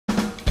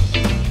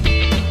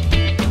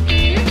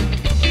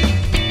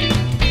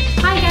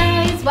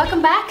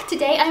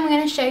Today I'm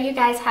going to show you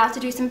guys how to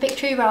do some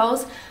victory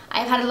rolls.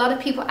 I've had a lot of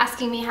people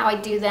asking me how I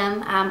do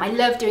them. I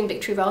love doing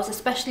victory rolls,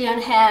 especially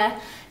on hair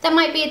that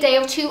might be a day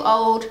or two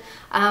old,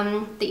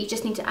 that you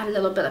just need to add a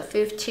little bit of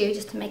foof to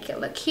just to make it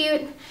look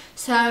cute.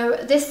 So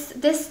this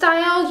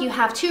style, you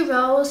have two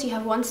rolls. You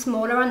have one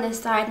smaller on this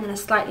side and then a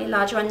slightly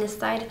larger on this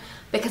side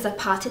because I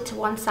parted to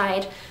one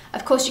side.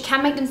 Of course you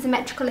can make them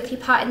symmetrical if you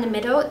part in the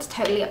middle, it's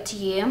totally up to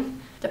you.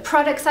 The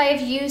products I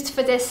have used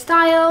for this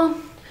style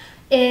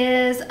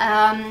is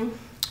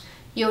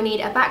you'll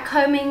need a back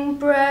combing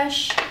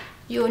brush,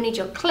 you'll need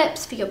your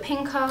clips for your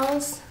pin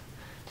curls,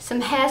 some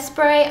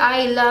hairspray.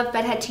 I love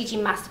Bedhead TG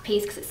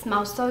Masterpiece because it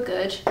smells so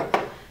good.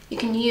 You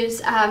can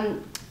use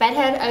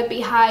Bedhead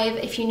OB Hive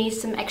if you need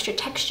some extra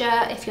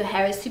texture. If your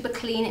hair is super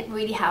clean, it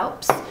really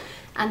helps.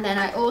 And then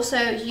I also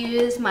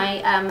use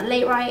my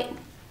Late Right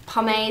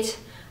pomade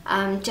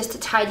just to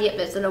tidy up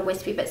those little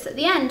wispy bits at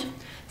the end.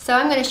 So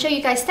I'm going to show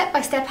you guys step by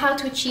step how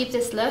to achieve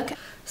this look.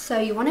 So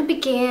you want to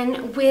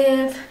begin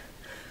with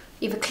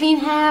either clean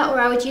hair, or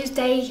I would use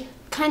day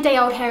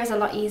old hair is a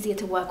lot easier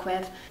to work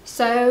with.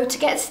 So to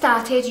get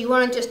started, you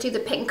want to just do the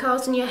pin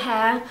curls in your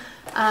hair.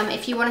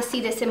 If you want to see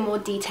this in more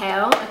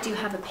detail, I do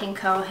have a pin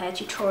curl hair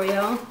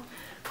tutorial.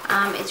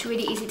 It's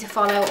really easy to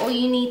follow. All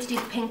you need to do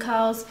the pin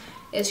curls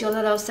is your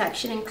little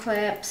section and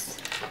clips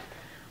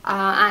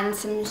and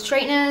some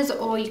straighteners,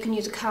 or you can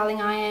use a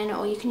curling iron,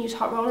 or you can use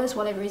hot rollers,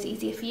 whatever is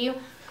easier for you.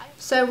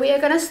 So we are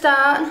going to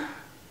start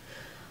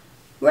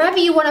wherever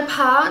you want to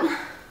part.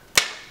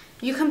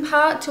 You can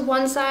part to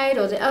one side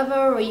or the other,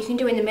 or you can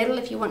do in the middle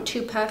if you want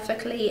two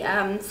perfectly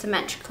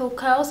symmetrical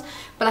curls,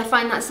 but I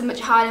find that's a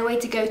much harder way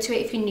to go to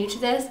it if you're new to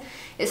this.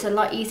 It's a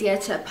lot easier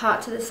to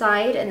part to the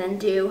side and then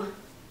do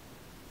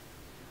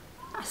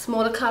a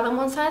smaller curl on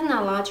one side and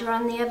a larger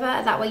on the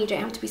other. That way you don't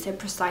have to be so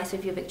precise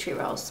with your victory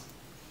rolls.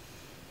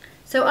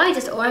 So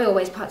I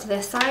always part to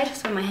this side,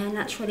 that's where my hair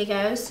naturally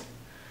goes.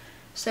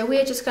 So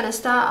we're just going to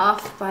start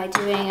off by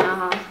doing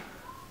our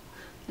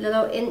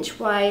little inch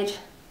wide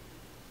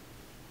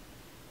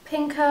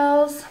pin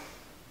curls.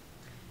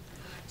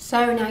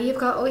 So now you've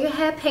got all your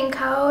hair pin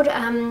curled.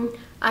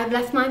 I've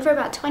left mine for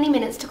about 20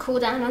 minutes to cool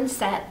down on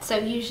set. So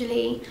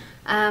usually,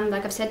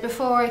 like I've said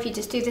before, if you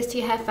just do this to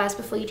your hair first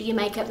before you do your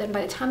makeup, then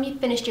by the time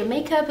you've finished your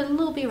makeup,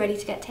 it'll be ready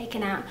to get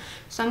taken out.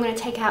 So I'm going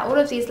to take out all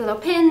of these little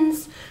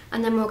pins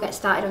and then we'll get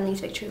started on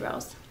these victory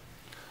rolls.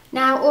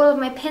 Now all of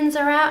my pins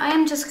are out. I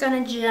am just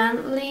going to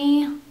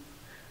gently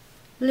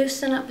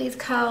loosen up these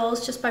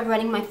curls just by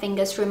running my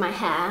fingers through my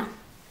hair.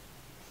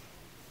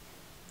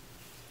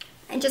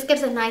 It just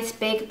gives a nice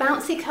big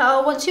bouncy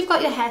curl. Once you've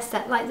got your hair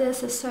set like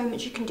this, there's so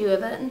much you can do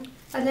with it.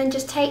 And then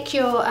just take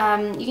your,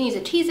 you can use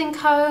a teasing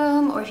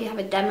comb, or if you have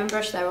a Demon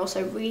brush, they're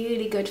also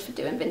really good for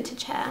doing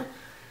vintage hair.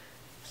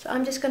 So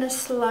I'm just going to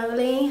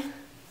slowly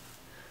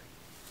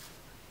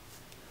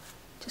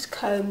just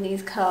comb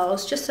these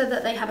curls just so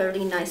that they have a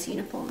really nice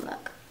uniform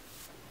look.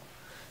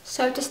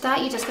 So to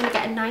start, you're just going to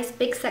get a nice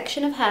big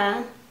section of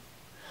hair.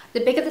 The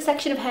bigger the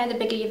section of hair, the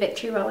bigger your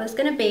victory roll is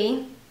going to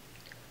be.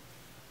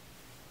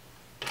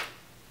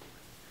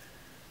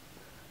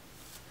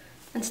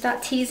 And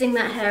start teasing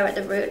that hair at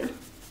the root.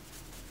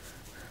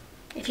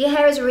 If your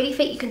hair is really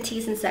thick, you can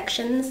tease in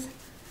sections.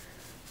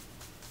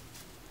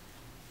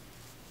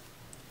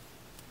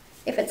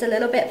 If it's a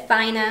little bit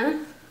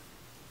finer,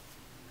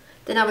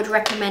 then I would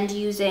recommend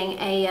using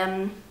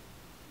a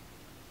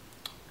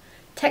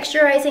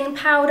texturizing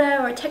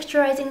powder or a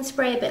texturizing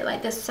spray, a bit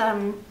like this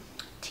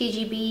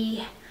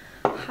TGB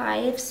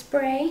Hive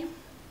spray.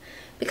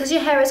 Because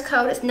your hair is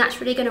curled, it's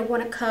naturally going to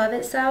want to curve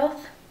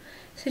itself.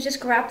 So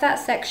just grab that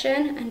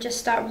section and just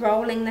start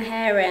rolling the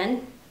hair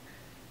in,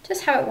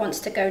 just how it wants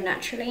to go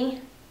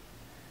naturally.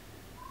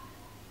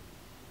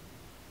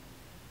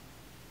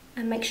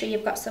 And make sure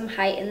you've got some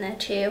height in there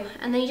too.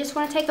 And then you just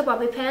want to take a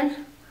bobby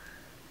pin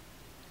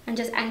and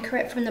just anchor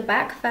it from the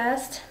back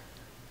first.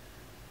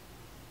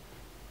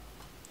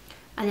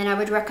 And then I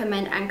would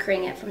recommend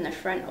anchoring it from the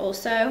front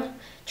also.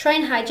 Try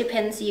and hide your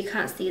pins so you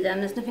can't see them.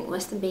 There's nothing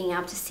worse than being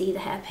able to see the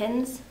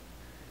hairpins.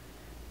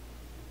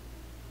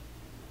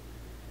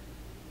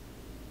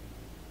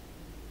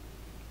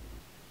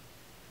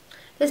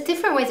 There's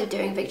different ways of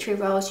doing victory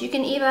rolls. You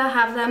can either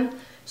have them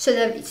so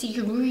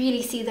you can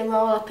really see the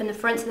roll up in the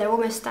front so they're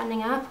almost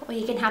standing up, or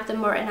you can have them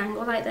more at an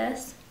angle like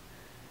this.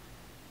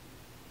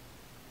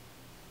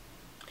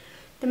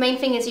 The main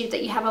thing is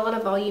that you have a lot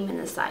of volume in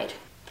the side.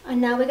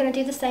 And now we're going to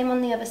do the same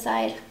on the other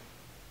side.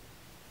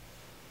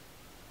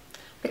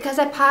 Because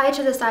I parted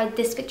to the side,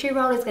 this victory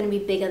roll is going to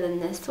be bigger than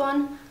this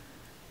one.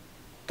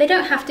 They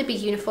don't have to be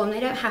uniform, they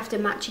don't have to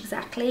match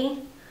exactly.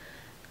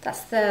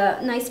 That's the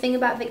nice thing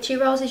about victory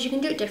rolls, is you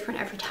can do it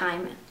different every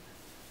time,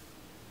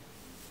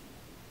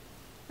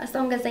 as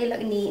long as they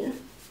look neat.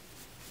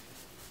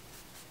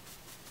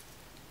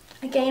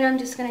 Again, I'm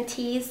just going to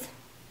tease.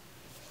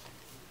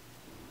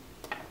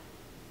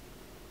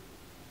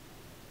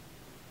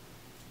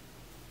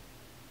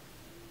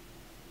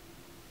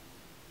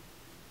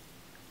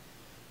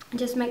 And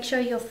just make sure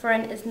your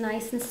front is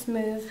nice and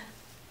smooth.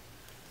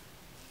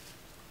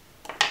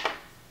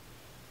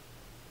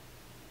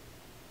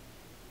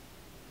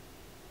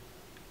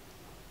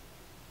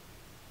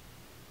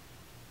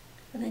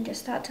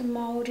 just start to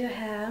mold your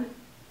hair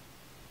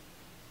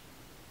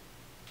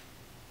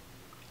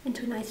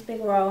into a nice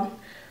big roll.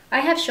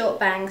 I have short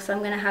bangs, so I'm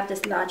going to have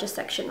this larger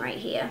section right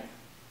here.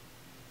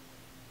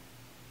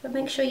 But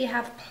make sure you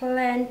have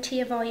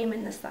plenty of volume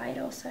in the side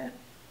also.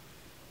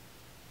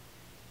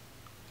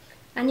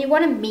 And you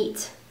want to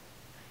meet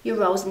your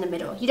rolls in the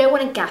middle. You don't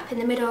want a gap in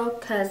the middle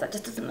because that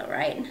just doesn't look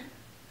right.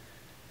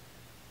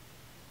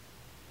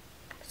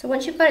 So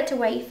once you've got it to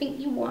where you think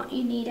you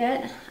need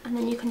it, and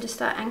then you can just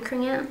start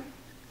anchoring it.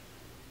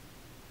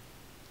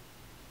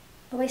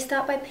 Always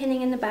start by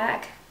pinning in the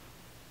back.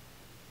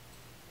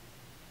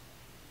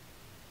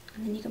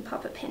 And then you can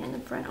pop a pin in the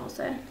front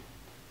also.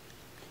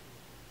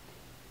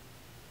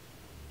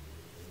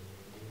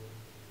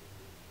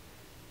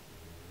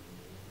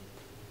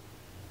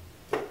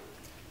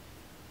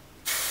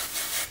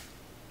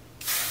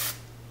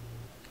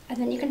 And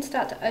then you can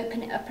start to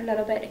open it up a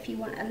little bit if you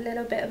want a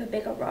little bit of a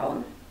bigger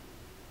roll.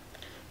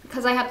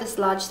 Because I have this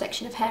large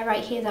section of hair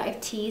right here that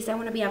I've teased, I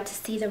want to be able to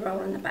see the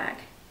roll in the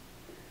back.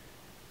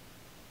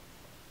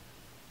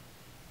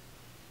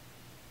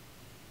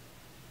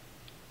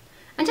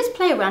 And just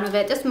play around with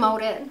it, just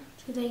mold it.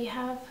 So there you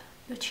have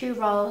your 2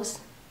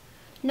 rolls,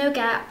 no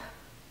gap.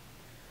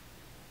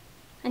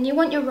 And you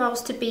want your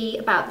rolls to be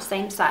about the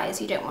same size,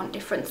 you don't want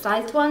different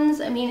sized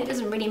ones. I mean, it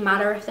doesn't really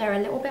matter if they're a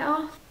little bit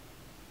off.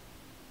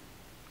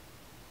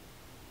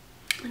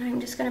 And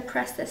I'm just going to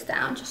press this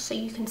down just so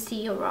you can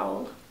see your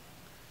roll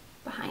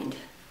behind.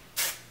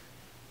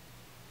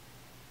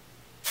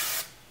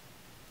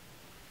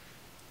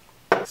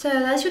 So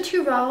there's your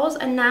 2 rolls,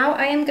 and now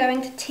I am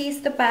going to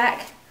tease the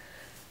back.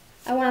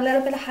 I want a little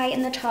bit of height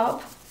in the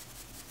top.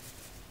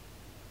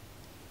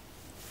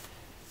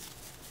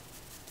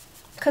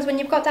 Because when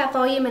you've got that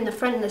volume in the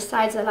front and the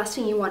sides, the last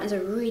thing you want is a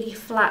really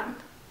flat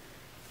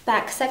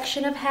back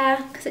section of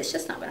hair, because it's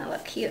just not going to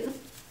look cute.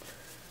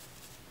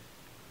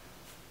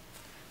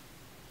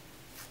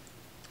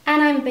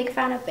 And I'm a big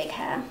fan of big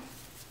hair.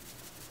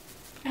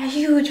 A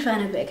huge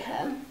fan of big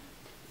hair.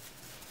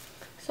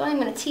 So I'm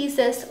going to tease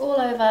this all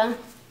over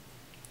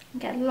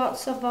and get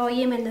lots of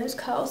volume in those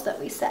curls that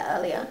we set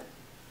earlier.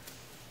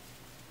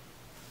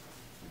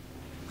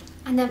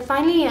 And then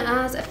finally,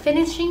 as a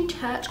finishing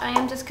touch, I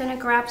am just going to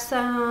grab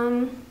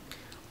some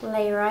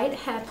Layrite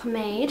hair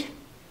pomade.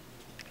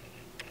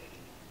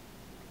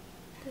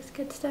 This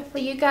good stuff.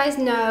 Well, you guys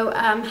know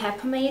hair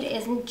pomade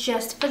isn't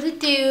just for the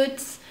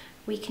dudes.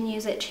 We can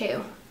use it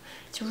too.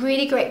 It's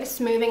really great for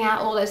smoothing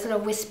out all those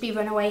little wispy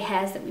runaway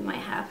hairs that we might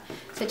have.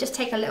 So just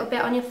take a little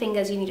bit on your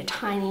fingers, you need a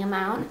tiny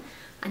amount,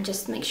 and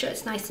just make sure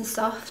it's nice and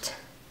soft.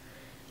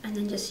 And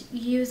then just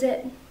use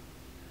it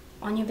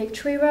on your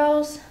victory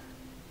rolls,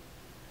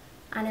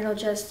 and it'll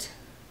just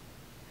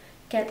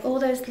get all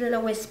those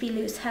little wispy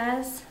loose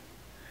hairs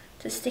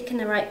to stick in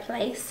the right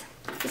place.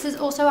 This is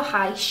also a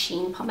high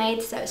sheen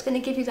pomade, so it's going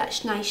to give you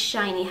that nice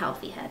shiny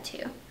healthy hair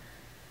too.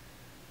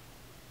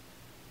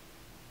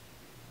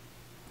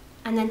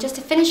 And then just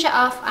to finish it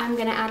off, I'm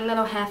going to add a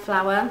little hair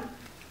flower.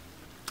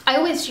 I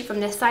always shoot from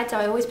this side, so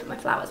I always put my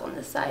flowers on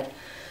this side.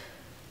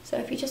 So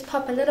if you just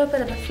pop a little bit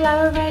of a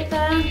flower right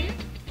there,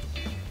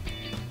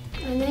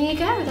 and there you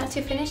go, that's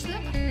your finished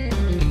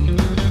look.